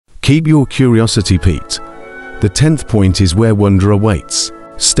Keep your curiosity peaked. The 10th point is where wonder awaits.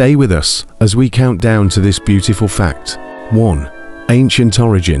 Stay with us as we count down to this beautiful fact. 1. Ancient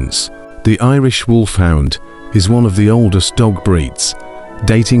origins. The Irish Wolfhound is one of the oldest dog breeds,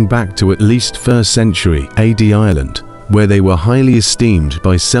 dating back to at least 1st century AD Ireland, where they were highly esteemed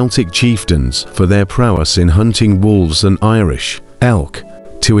by Celtic chieftains for their prowess in hunting wolves and Irish elk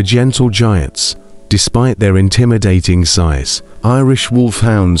to a gentle giants. Despite their intimidating size, Irish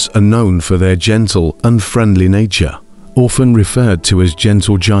Wolfhounds are known for their gentle and friendly nature. Often referred to as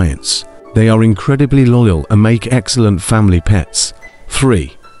gentle giants, they are incredibly loyal and make excellent family pets.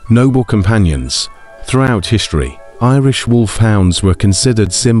 3. Noble companions. Throughout history, Irish Wolfhounds were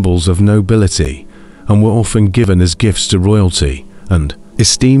considered symbols of nobility and were often given as gifts to royalty and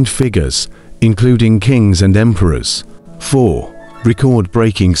esteemed figures, including kings and emperors. 4.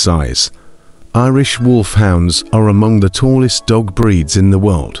 Record-breaking size. Irish Wolfhounds are among the tallest dog breeds in the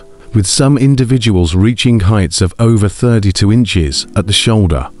world, with some individuals reaching heights of over 32 inches at the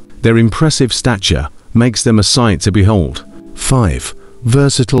shoulder. Their impressive stature makes them a sight to behold. 5.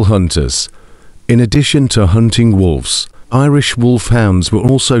 Versatile hunters. In addition to hunting wolves, Irish Wolfhounds were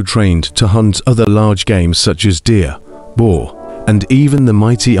also trained to hunt other large game such as deer, boar, and even the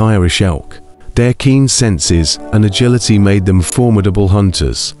mighty Irish elk. Their keen senses and agility made them formidable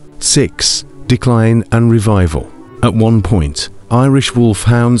hunters. 6. Decline and revival. At one point, Irish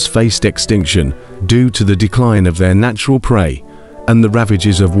Wolfhounds faced extinction due to the decline of their natural prey and the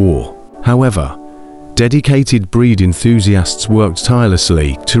ravages of war. However, dedicated breed enthusiasts worked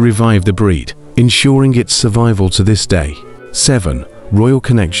tirelessly to revive the breed, ensuring its survival to this day. 7. Royal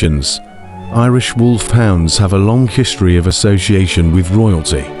connections. Irish Wolfhounds have a long history of association with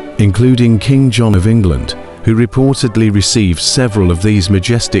royalty, including King John of England, who reportedly received several of these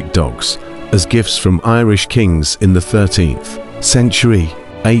majestic dogs as gifts from Irish kings in the 13th century.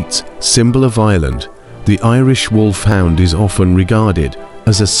 8. Symbol of Ireland. The Irish Wolfhound is often regarded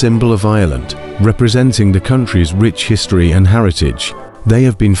as a symbol of Ireland, representing the country's rich history and heritage. They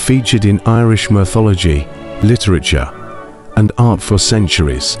have been featured in Irish mythology, literature, and art for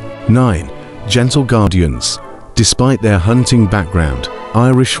centuries. 9. Gentle guardians. Despite their hunting background,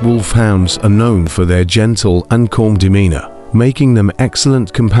 Irish Wolfhounds are known for their gentle and calm demeanor, making them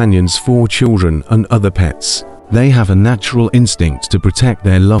excellent companions for children and other pets. They have a natural instinct to protect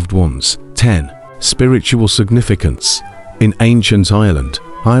their loved ones. 10. Spiritual significance. In ancient Ireland,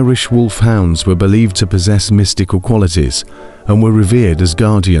 Irish Wolfhounds were believed to possess mystical qualities and were revered as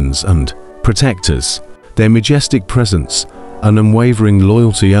guardians and protectors. Their majestic presence and unwavering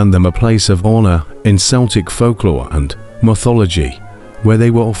loyalty earned them a place of honor in Celtic folklore and mythology, where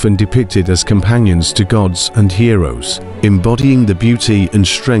they were often depicted as companions to gods and heroes, embodying the beauty and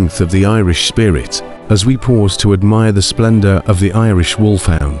strength of the Irish spirit. As we pause to admire the splendor of the Irish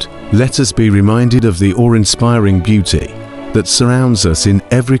Wolfhound, let us be reminded of the awe-inspiring beauty that surrounds us in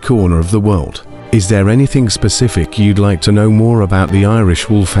every corner of the world. Is there anything specific you'd like to know more about the Irish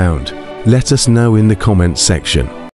Wolfhound? Let us know in the comments section.